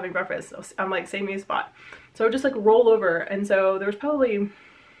and such having breakfast. So I'm like, save me a spot. So I would just like roll over. And so there was probably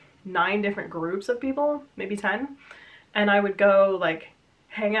 9 different groups of people, maybe 10. And I would go like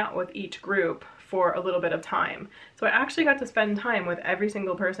hang out with each group for a little bit of time. So I actually got to spend time with every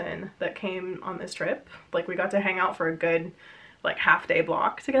single person that came on this trip. Like, we got to hang out for a good like half-day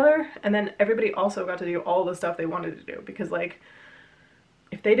block together, and then everybody also got to do all the stuff they wanted to do, because like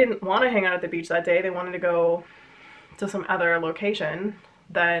if they didn't want to hang out at the beach that day, they wanted to go to some other location,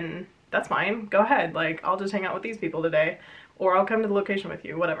 then that's fine, go ahead, like I'll just hang out with these people today, or I'll come to the location with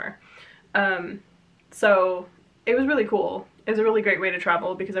you, whatever. So it was really cool. It was a really great way to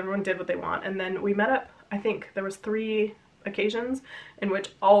travel because everyone did what they want. And then we met up, I think there was 3 occasions in which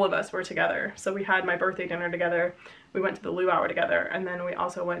all of us were together. So we had my birthday dinner together, we went to the luau together, and then we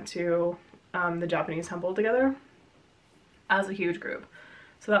also went to the Japanese temple together as a huge group.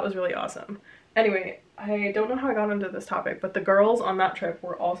 So that was really awesome. Anyway, I don't know how I got into this topic, but the girls on that trip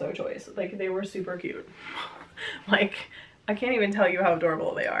were also choice. Like, they were super cute. Like, I can't even tell you how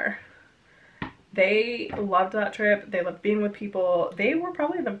adorable they are. They loved that trip. They loved being with people. They were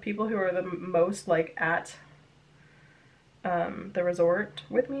probably the people who were the most like at the resort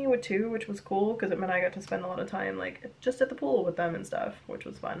with me too, which was cool because it meant I got to spend a lot of time like just at the pool with them and stuff, which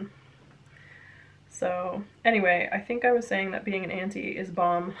was fun. So anyway, I think I was saying that being an auntie is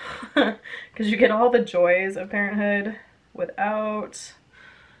bomb because you get all the joys of parenthood without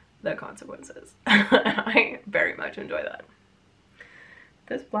the consequences. I very much enjoy that.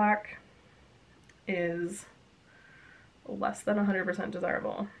 This black is less than 100%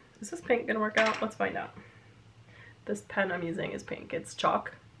 desirable. Is this pink gonna work out? Let's find out. This pen I'm using is pink. It's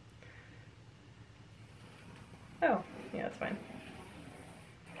chalk. Oh, yeah, it's fine.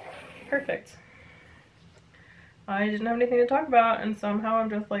 Perfect. I didn't have anything to talk about, and somehow I'm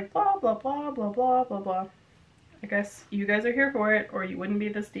just like blah blah blah blah blah blah blah. I guess you guys are here for it, or you wouldn't be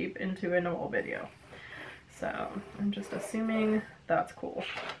this deep into a Noel video. So I'm just assuming that's cool.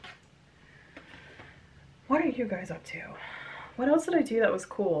 What are you guys up to? What else did I do that was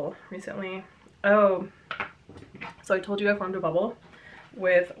cool recently? Oh, so I told you I formed a bubble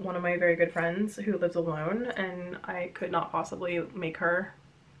with one of my very good friends who lives alone, and I could not possibly make her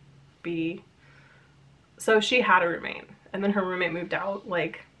be. So she had a roommate, and then her roommate moved out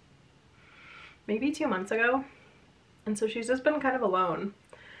like maybe 2 months ago, and so she's just been kind of alone.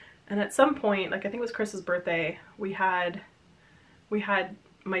 And at some point, like I think it was Chris's birthday, we had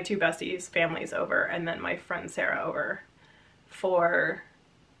my two besties' families over, and then my friend Sarah over for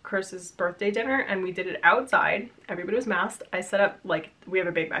Chris's birthday dinner, and we did it outside. Everybody was masked. I set up, like, we have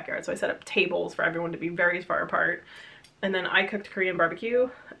a big backyard, so I set up tables for everyone to be very far apart, and then I cooked Korean barbecue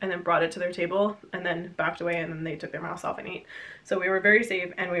and then brought it to their table and then backed away, and then they took their masks off and ate. So we were very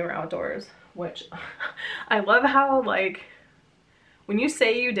safe, and we were outdoors, which I love how, like, when you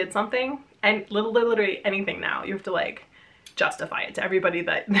say you did something, and literally anything now, you have to like justify it to everybody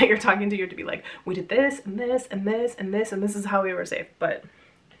that you're talking to. You have to be like, we did this and this and this and this and this is how we were safe. But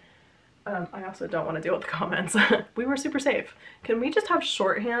I also don't want to deal with the comments. We were super safe. Can we just have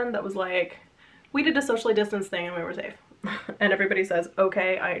shorthand that was like, we did a socially distanced thing and we were safe? And everybody says,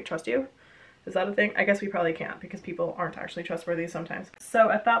 okay, I trust you. Is that a thing? I guess we probably can't, because people aren't actually trustworthy sometimes. So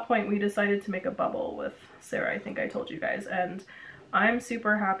at that point we decided to make a bubble with Sarah. I think I told you guys, and I'm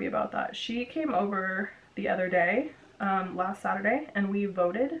super happy about that. She came over the other day, last Saturday, and we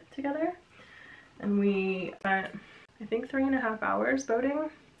voted together, and we spent, I think, 3.5 hours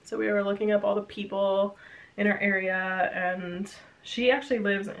voting. So we were looking up all the people in our area, and she actually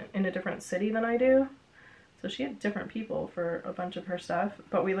lives in a different city than I do. So she had different people for a bunch of her stuff,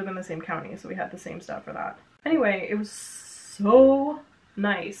 but we live in the same county, so we had the same stuff for that. Anyway, it was so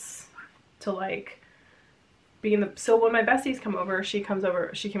nice to like be in the, so when my besties come over, she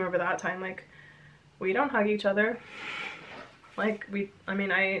came over that time, like, we don't hug each other. Like,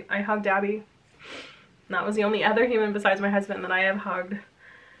 I hugged Abby. And that was the only other human besides my husband that I have hugged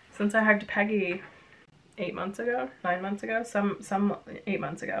since I hugged Peggy 8 months ago, 9 months ago, some 8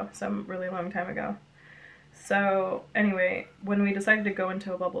 months ago, some really long time ago. So anyway, when we decided to go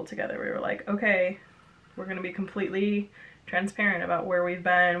into a bubble together, we were like, okay, we're going to be completely transparent about where we've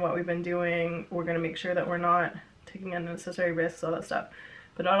been, what we've been doing. We're going to make sure that we're not taking unnecessary risks, all that stuff.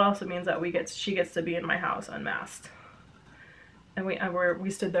 But that also means that she gets to be in my house unmasked. And we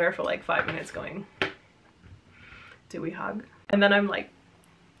stood there for like 5 minutes going, do we hug? And then I'm like,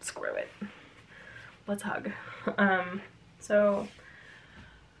 screw it, let's hug. So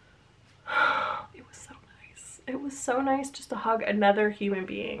it was so nice. It was so nice just to hug another human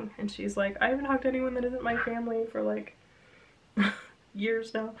being. And she's like, I haven't hugged anyone that isn't my family for like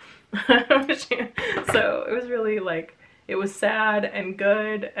years now. So it was really like, it was sad and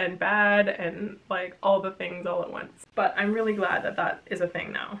good and bad and like all the things all at once. But I'm really glad that that is a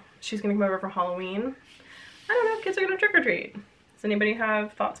thing now. She's gonna come over for Halloween. I don't know if kids are gonna trick or treat. Does anybody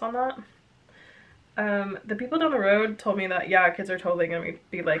have thoughts on that? The people down the road told me that, yeah, kids are totally gonna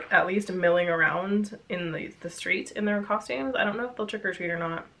be like at least milling around in the streets in their costumes. I don't know if they'll trick or treat or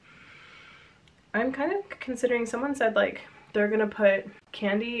not. I'm kind of considering, someone said like they're gonna put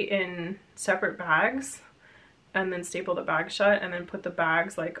candy in separate bags and then staple the bag shut and then put the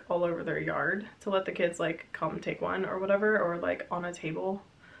bags like all over their yard to let the kids like come take one or whatever, or like on a table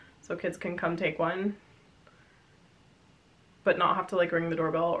so kids can come take one but not have to like ring the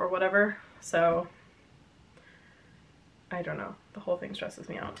doorbell or whatever. So I don't know, the whole thing stresses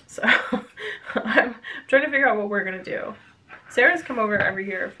me out. So I'm trying to figure out what we're gonna do. Sarah's come over every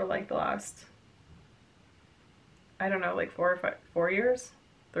year for like the last, I don't know, like 4 years,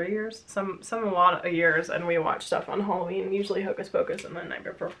 3 years, some a lot of years, and we watch stuff on Halloween, usually Hocus Pocus and then Night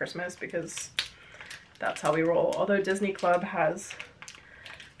Before Christmas, because that's how we roll. Although Disney Club has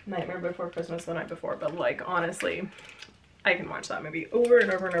Nightmare Before Christmas the night before, but like honestly, I can watch that movie over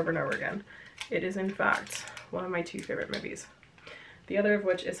and over and over and over again. It is in fact one of my 2 favorite movies. The other of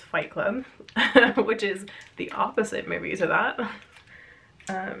which is Fight Club, which is the opposite movie to that.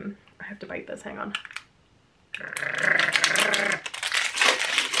 I have to bite this, hang on.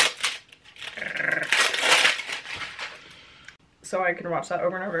 so I can watch that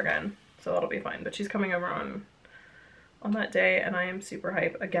over and over again. So that'll be fine. But she's coming over on that day, and I am super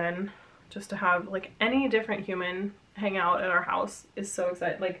hype again. Just to have like any different human hang out at our house is so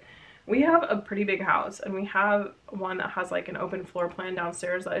exciting. Like, we have a pretty big house, and we have one that has like an open floor plan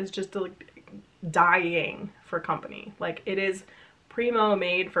downstairs that is just like dying for company. Like, it is primo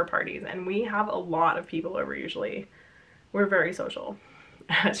made for parties, and we have a lot of people over usually. We're very social,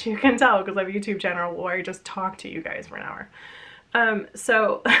 as you can tell, because I have a YouTube channel where I just talk to you guys for an hour.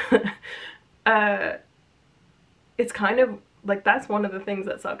 It's kind of like, that's one of the things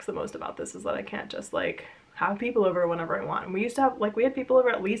that sucks the most about this, is that I can't just like have people over whenever I want. And we used to have, like, we had people over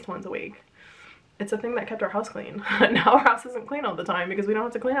at least once a week. It's a thing that kept our house clean. Now our house isn't clean all the time because we don't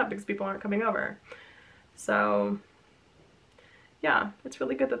have to clean up because people aren't coming over. So yeah, it's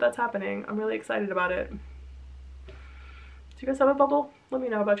really good that that's happening. I'm really excited about it. Do you guys have a bubble? Let me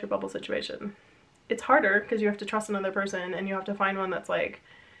know about your bubble situation. It's harder because you have to trust another person, and you have to find one that's like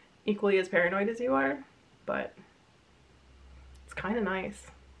equally as paranoid as you are, but it's kind of nice.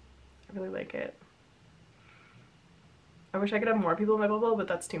 I really like it. I wish I could have more people in my bubble, but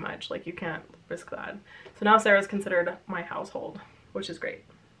that's too much. Like, you can't risk that. So now Sarah's considered my household, which is great.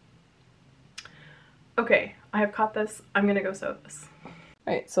 Okay, I have caught this. I'm gonna go sew this.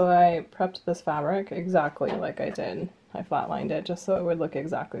 Alright, so I prepped this fabric exactly like I did. I flatlined it just so it would look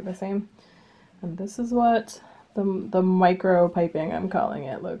exactly the same. And this is what the micro piping, I'm calling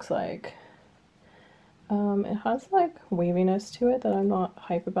it, looks like. It has like waviness to it that I'm not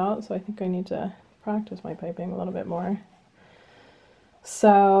hype about, so I think I need to practice my piping a little bit more.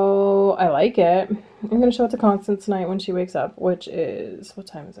 So I like it. I'm going to show it to Constance tonight when she wakes up, which is, what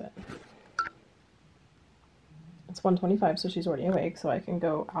time is it? It's 1:25, so she's already awake, so I can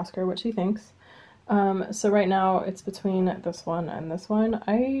go ask her what she thinks. So right now it's between this one and this one.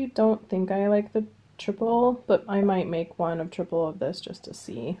 I don't think I like the triple, but I might make one of triple of this just to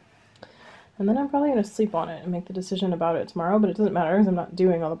see. And then I'm probably going to sleep on it and make the decision about it tomorrow, but it doesn't matter because I'm not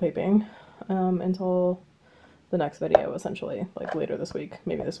doing all the piping until the next video, essentially, like later this week,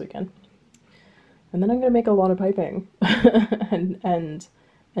 maybe this weekend. And then I'm going to make a lot of piping and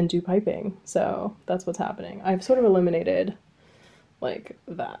do piping. So that's what's happening. I've sort of eliminated like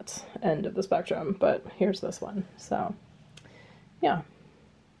that end of the spectrum, but here's this one. So yeah.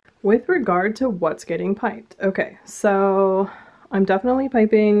 With regard to what's getting piped, okay, so I'm definitely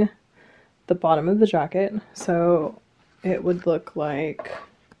piping the bottom of the jacket, so it would look like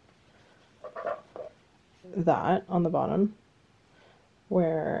that on the bottom,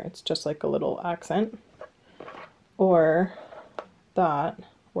 where it's just like a little accent, or that,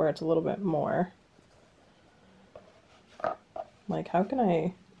 where it's a little bit more. Like, how can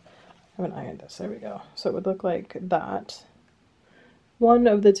I haven't ironed this? There we go. So it would look like that. One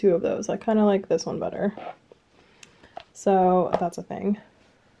of the two of those. I kind of like this one better. So that's a thing.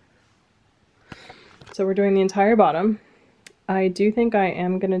 So we're doing the entire bottom. I do think I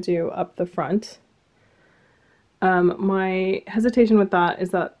am going to do up the front. My hesitation with that is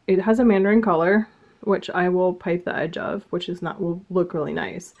that it has a mandarin collar, which I will pipe the edge of, which is not, will look really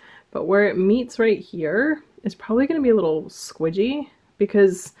nice. But where it meets right here is probably going to be a little squidgy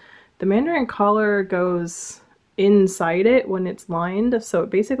because the mandarin collar goes inside it when it's lined, so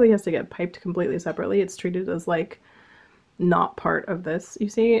it basically has to get piped completely separately. It's treated as like not part of this, you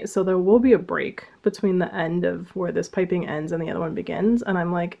see? So there will be a break between the end of where this piping ends and the other one begins, and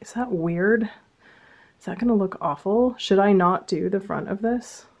I'm like, is that weird? Is that gonna look awful? Should I not do the front of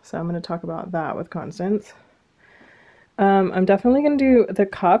this? So I'm gonna talk about that with Constance. I'm definitely gonna do the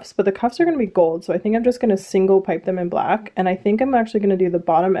cuffs, but the cuffs are gonna be gold, so I think I'm just gonna single pipe them in black, and I think I'm actually gonna do the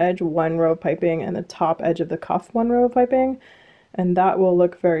bottom edge one row of piping and the top edge of the cuff one row of piping, and that will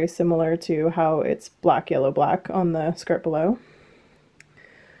look very similar to how it's black, yellow, black on the skirt below.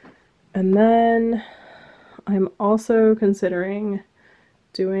 And then I'm also considering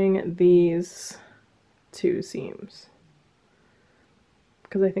doing these two seams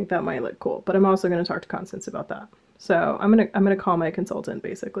because I think that might look cool, but I'm also going to talk to Constance about that. So I'm gonna call my consultant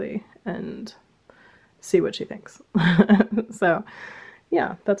basically and see what she thinks. So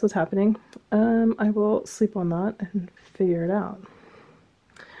yeah, that's what's happening. I will sleep on that and figure it out.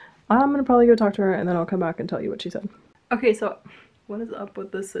 I'm gonna probably go talk to her and then I'll come back and tell you what she said. Okay, so what is up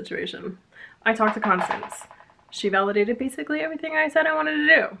with this situation? I talked to Constance. She validated basically everything I said I wanted to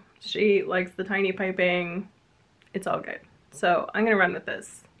do. She likes the tiny piping. It's all good. So I'm gonna run with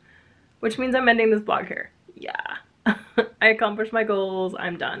this, which means I'm ending this vlog here. Yeah. I accomplished my goals.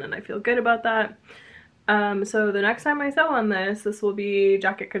 I'm done and I feel good about that. So the next time I sew on this, this will be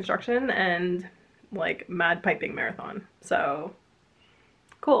jacket construction and like mad piping marathon. So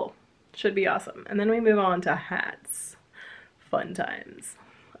cool. Should be awesome. And then we move on to hats. Fun times.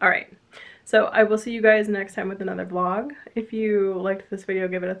 Alright, so I will see you guys next time with another vlog. If you liked this video,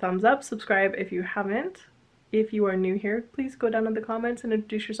 give it a thumbs up, subscribe if you haven't. If you are new here, please go down in the comments and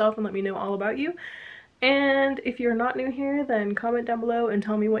introduce yourself and let me know all about you. And if you're not new here, then comment down below and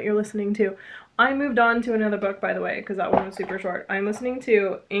tell me what you're listening to. I moved on to another book, by the way, because that one was super short. I'm listening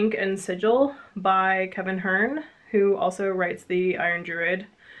to Ink and Sigil by Kevin Hearn, who also writes the Iron Druid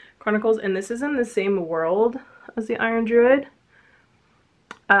Chronicles, and this is in the same world as the Iron Druid,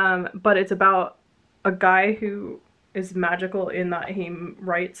 but it's about a guy who is magical in that he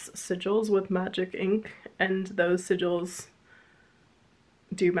writes sigils with magic ink, and those sigils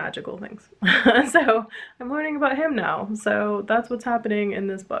do magical things. So I'm learning about him now, so that's what's happening in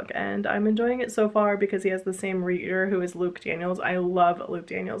this book, and I'm enjoying it so far because he has the same reader who is Luke Daniels. I love Luke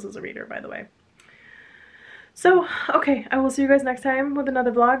Daniels as a reader, by the way. So, okay, I will see you guys next time with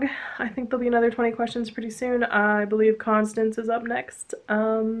another vlog. I think there'll be another 20 questions pretty soon. I believe Constance is up next.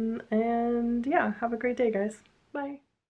 And yeah, have a great day, guys. Bye.